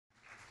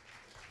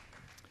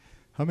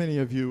How many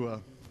of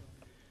you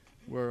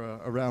were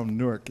around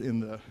Newark in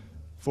the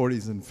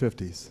 40s and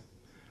 50s?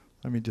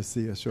 Let me just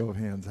see a show of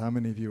hands. How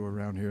many of you were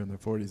around here in the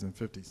 40s and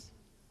 50s?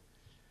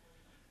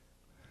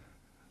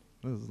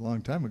 That was a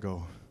long time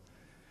ago.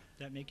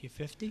 Does that make you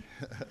 50?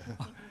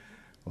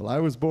 Well, I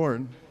was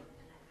born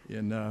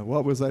in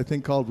what was, I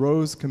think, called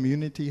Rose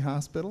Community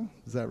Hospital.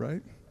 Is that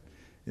right?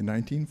 In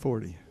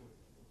 1940.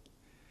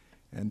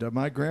 And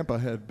my grandpa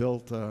had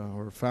built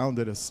or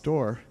founded a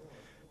store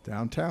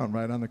downtown,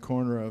 right on the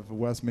corner of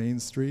West Main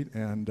Street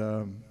and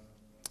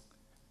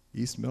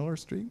East Miller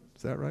Street.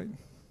 Is that right?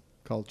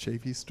 Called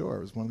Chafee's Store.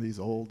 It was one of these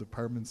old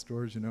department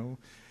stores, you know.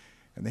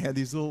 And they had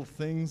these little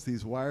things,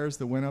 these wires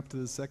that went up to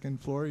the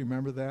second floor. You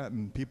remember that?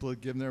 And people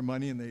would give them their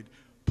money, and they'd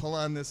pull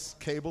on this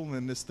cable, and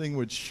then this thing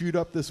would shoot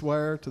up this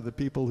wire to the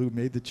people who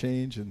made the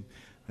change and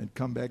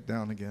come back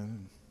down again.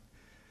 And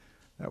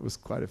that was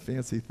quite a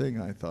fancy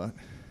thing, I thought.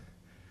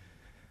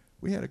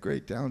 We had a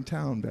great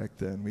downtown back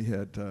then. We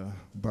had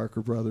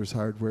Barker Brothers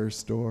Hardware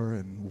Store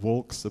and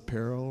Wolk's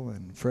Apparel,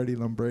 and Freddie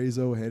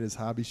Lombrezo had his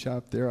hobby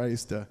shop there. I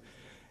used to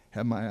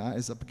have my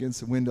eyes up against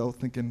the window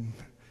thinking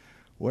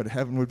what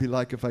heaven would be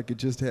like if I could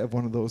just have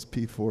one of those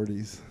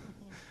P40s,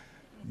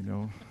 you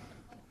know.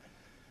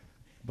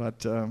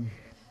 But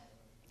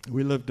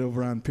we lived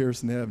over on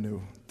Pearson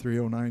Avenue,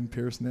 309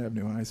 Pearson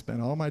Avenue, and I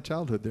spent all my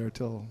childhood there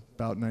till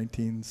about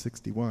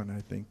 1961, I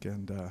think.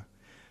 And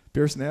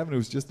Pearson Avenue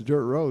was just a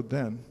dirt road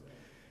then.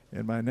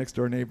 And my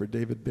next-door neighbor,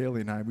 David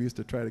Bailey, and I, we used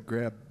to try to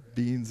grab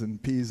beans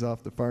and peas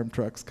off the farm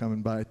trucks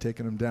coming by,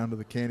 taking them down to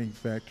the canning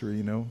factory,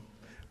 you know.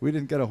 We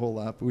didn't get a whole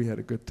lot, but we had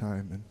a good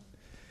time. And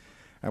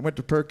I went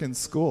to Perkins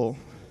School,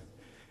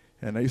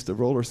 and I used to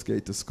roller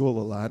skate to school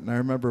a lot. And I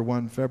remember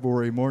one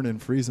February morning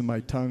freezing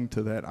my tongue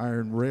to that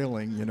iron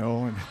railing, you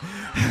know,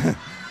 and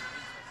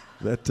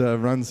that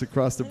runs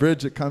across the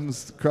bridge. It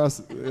comes across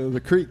the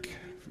creek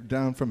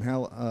down from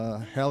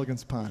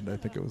Halligan's Pond, I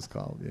think it was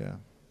called, yeah.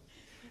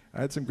 I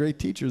had some great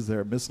teachers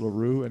there. Miss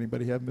LaRue.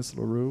 Anybody have Miss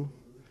LaRue?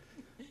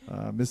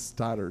 Miss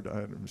Stoddard.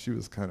 She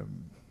was kind of,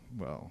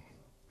 well.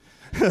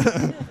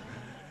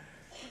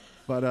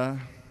 But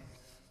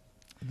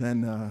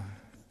then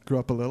grew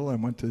up a little. I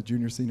went to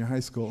junior senior high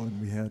school, and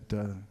we had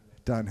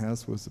Don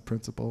Hess was the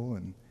principal,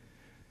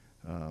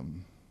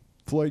 and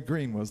Floyd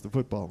Green was the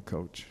football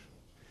coach,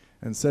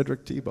 and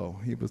Cedric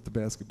Tebow, he was the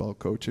basketball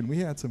coach. And we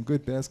had some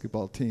good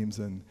basketball teams,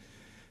 and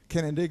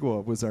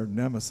Canandaigua was our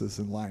nemesis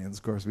in Lions.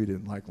 Of course, we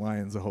didn't like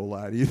Lions a whole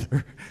lot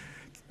either.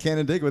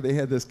 Canandaigua, they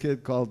had this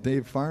kid called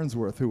Dave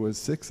Farnsworth, who was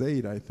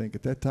 6'8", I think.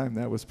 At that time,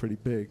 that was pretty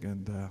big.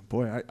 And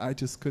boy, I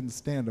just couldn't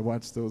stand to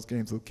watch those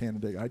games with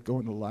Canandaigua. I'd go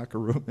in the locker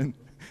room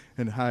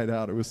and hide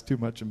out. It was too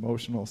much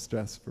emotional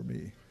stress for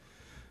me.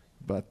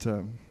 But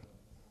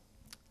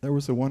there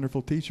were some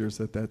wonderful teachers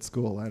at that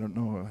school. I don't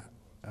know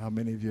how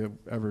many of you have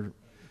ever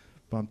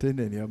bumped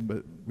into any of them,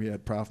 but we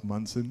had Prof.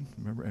 Munson.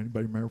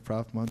 Anybody remember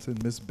Prof. Munson?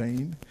 Miss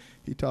Bain,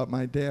 he taught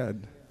my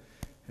dad.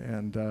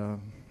 And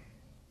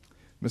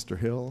Mr.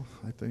 Hill,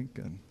 I think,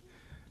 and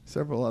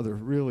several other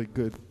really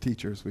good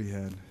teachers we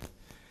had.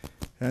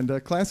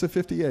 And class of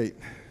 58,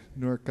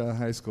 Newark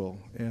High School.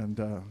 And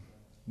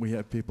we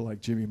had people like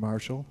Jimmy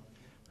Marshall,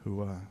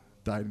 who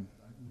died in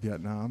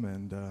Vietnam,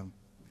 and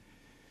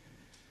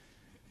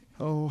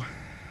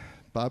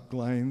Bob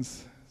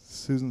Glines,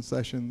 Susan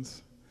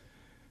Sessions.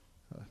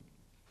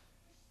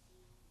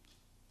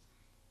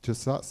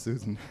 Just saw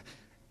Susan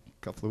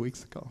a couple of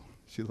weeks ago.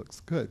 She looks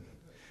good.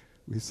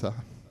 We saw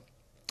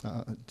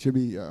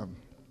Jimmy, who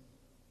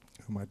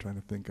am I trying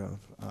to think of?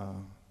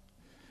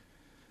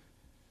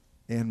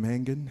 Ann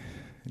Mangan.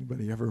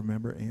 Anybody ever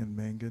remember Ann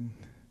Mangan?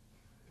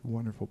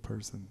 Wonderful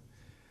person.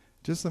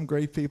 Just some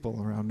great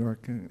people around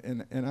Newark.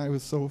 And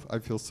I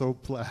feel so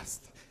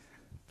blessed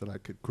that I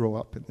could grow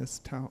up in this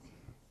town.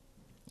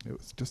 It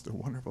was just a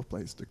wonderful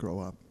place to grow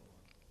up.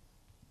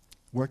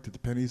 Worked at the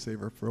Penny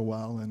Saver for a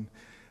while, and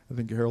I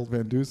think Harold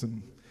Van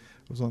Dusen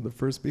was one of the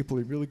first people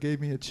who really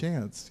gave me a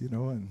chance, you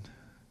know, and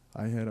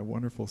I had a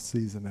wonderful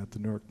season at the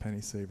Newark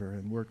Penny Saver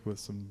and worked with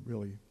some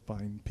really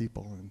fine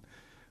people and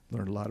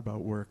learned a lot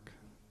about work.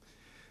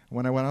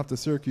 When I went off to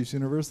Syracuse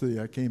University,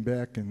 I came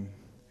back and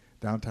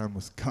downtown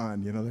was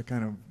gone, you know, that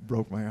kind of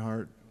broke my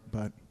heart,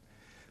 but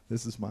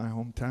this is my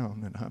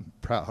hometown and I'm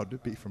proud to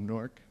be from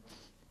Newark.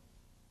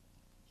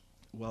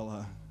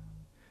 Well,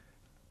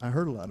 I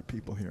hurt a lot of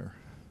people here,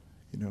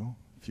 you know,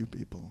 a few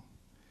people.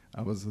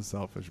 I was a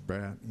selfish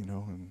brat, you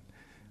know, and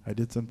I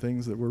did some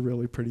things that were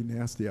really pretty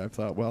nasty. I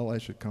thought, well, I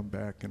should come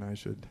back and I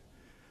should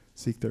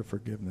seek their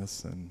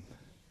forgiveness and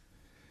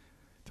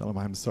tell them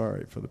I'm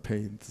sorry for the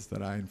pains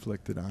that I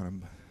inflicted on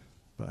them.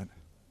 But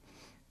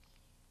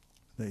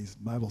the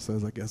Bible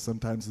says, I guess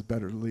sometimes it's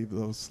better to leave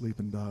those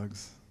sleeping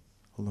dogs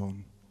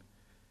alone.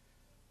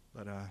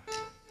 But I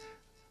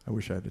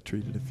wish I had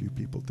treated a few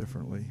people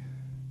differently.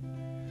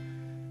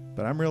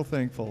 But I'm real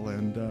thankful,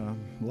 and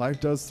life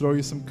does throw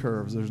you some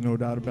curves, there's no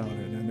doubt about it.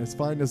 And it's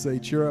fine to say,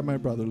 cheer up, my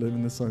brother, live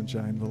in the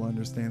sunshine. We'll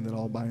understand it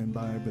all by and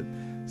by, but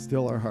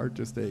still our heart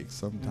just aches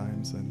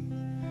sometimes.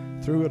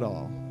 And through it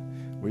all,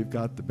 we've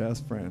got the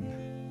best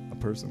friend a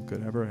person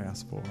could ever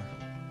ask for.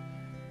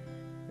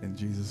 in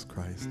Jesus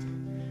Christ.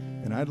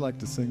 And I'd like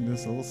to sing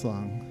this little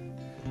song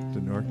to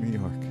Newark, New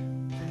York.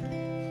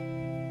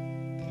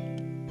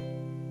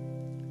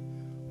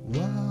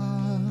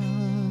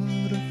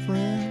 What a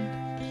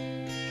friend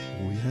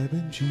we have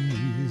in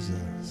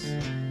Jesus.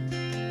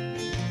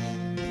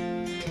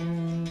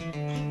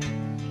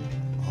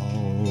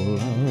 All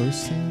our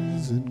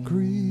sins and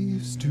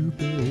griefs to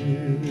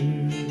bear.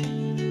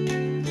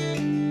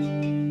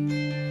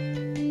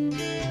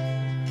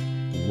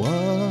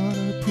 What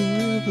a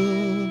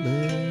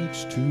privilege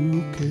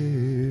to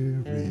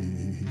carry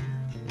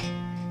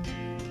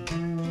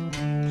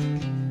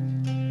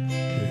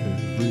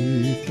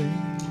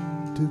everything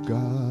to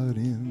God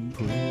in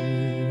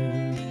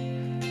prayer.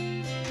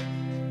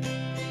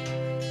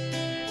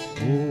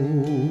 Oh,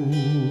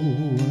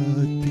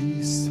 what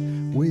peace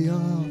we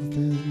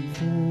often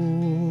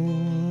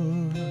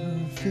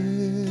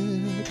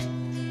forfeit.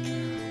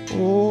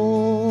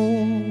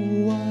 Oh,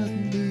 what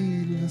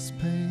needless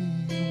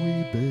pain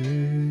we bear.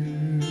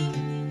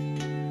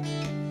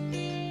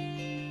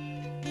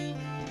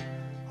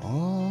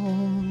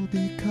 All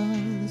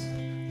because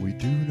we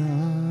do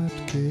not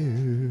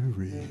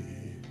carry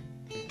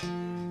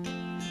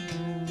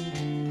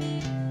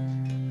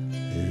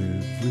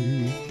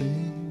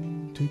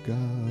everything to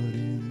God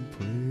in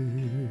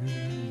prayer.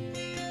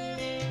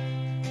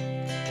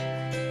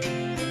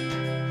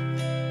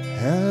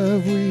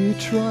 Have we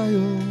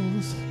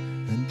trials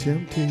and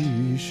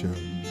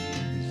temptations?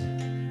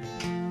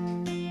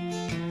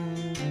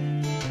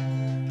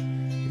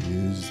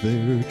 Is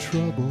there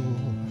trouble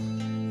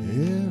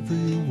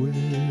everywhere?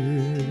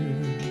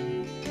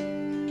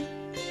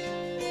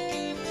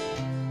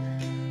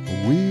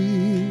 We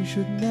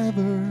should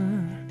never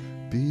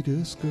be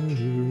discouraged.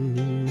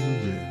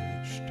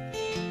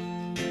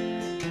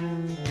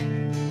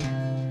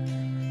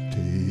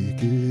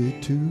 Take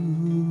it to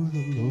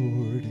the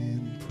Lord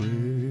in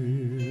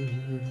prayer.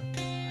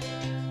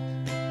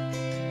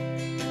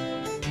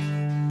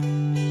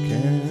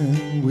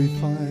 Can we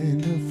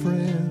find a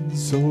friend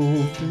so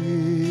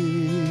faithful,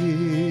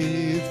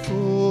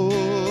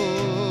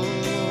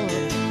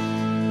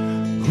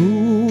 who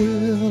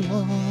will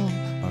all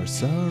our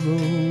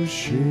sorrows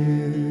share?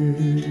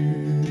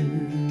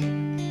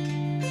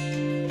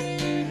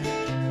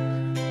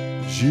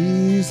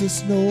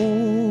 Jesus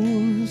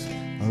knows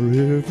our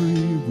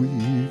every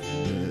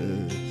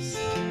weakness.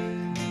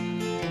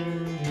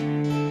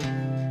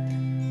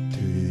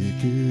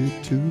 Take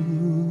it to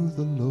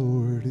the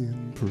Lord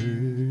in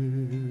prayer.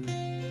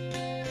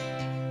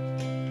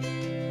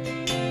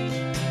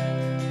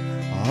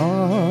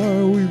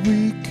 Are we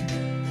weak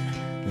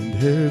and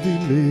heavy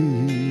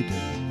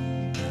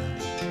laden,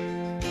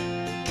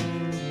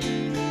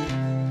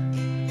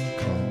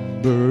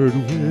 cumbered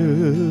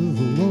with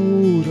a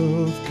load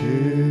of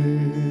care?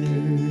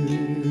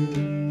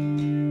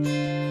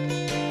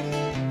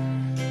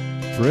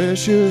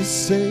 Precious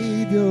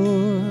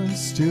Savior,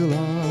 still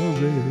our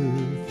refuge.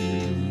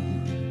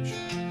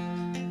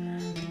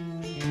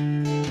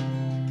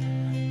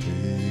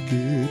 Take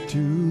it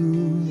to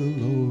the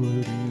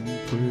Lord in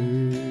prayer.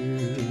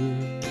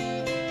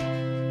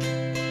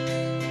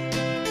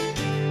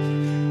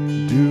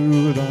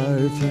 Do thy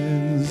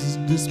friends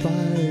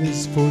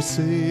despise,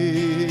 forsake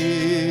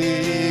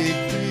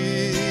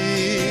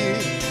thee?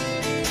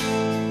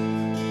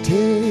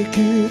 Take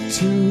it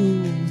to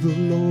the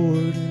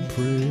Lord in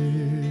prayer.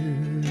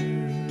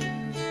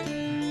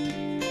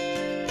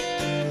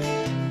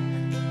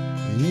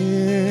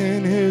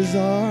 In his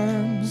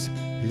arms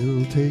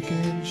he'll take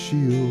and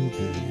shield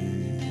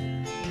thee.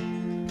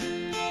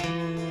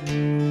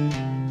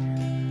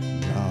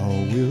 Thou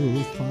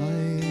wilt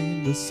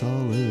find a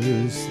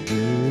solace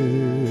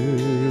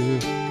there.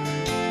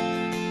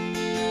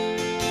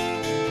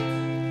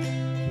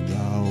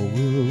 Thou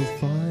wilt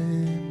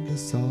find a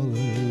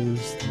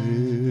solace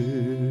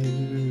there.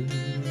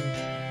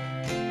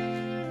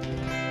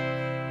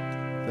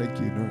 Thank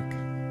you, Newark.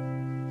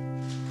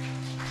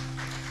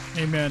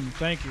 Amen.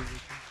 Thank you.